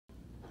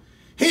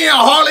Here,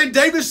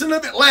 Harley-Davidson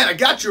of Atlanta.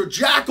 Got your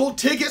Jackal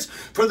tickets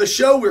for the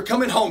show. We're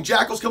coming home.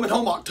 Jackal's coming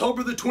home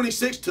October the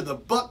 26th to the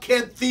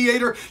Buckhead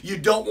Theater. You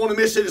don't want to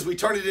miss it as we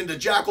turn it into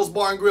Jackal's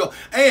Bar and Grill.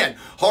 And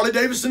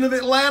Harley-Davidson of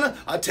Atlanta,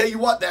 I tell you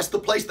what, that's the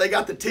place they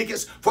got the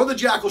tickets for the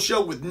Jackal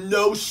show with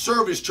no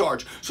service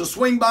charge. So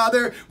swing by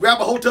there,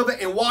 grab a hold of it,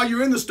 and while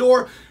you're in the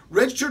store,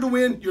 register to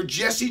win your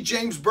Jesse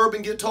James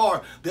bourbon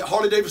guitar that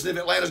Harley-Davidson of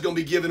Atlanta is going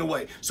to be giving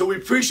away. So we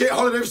appreciate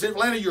Harley-Davidson of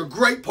Atlanta. You're a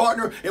great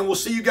partner, and we'll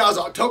see you guys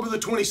October the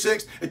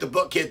 26th at the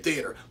Buckhead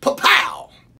Theater. Pa-pow!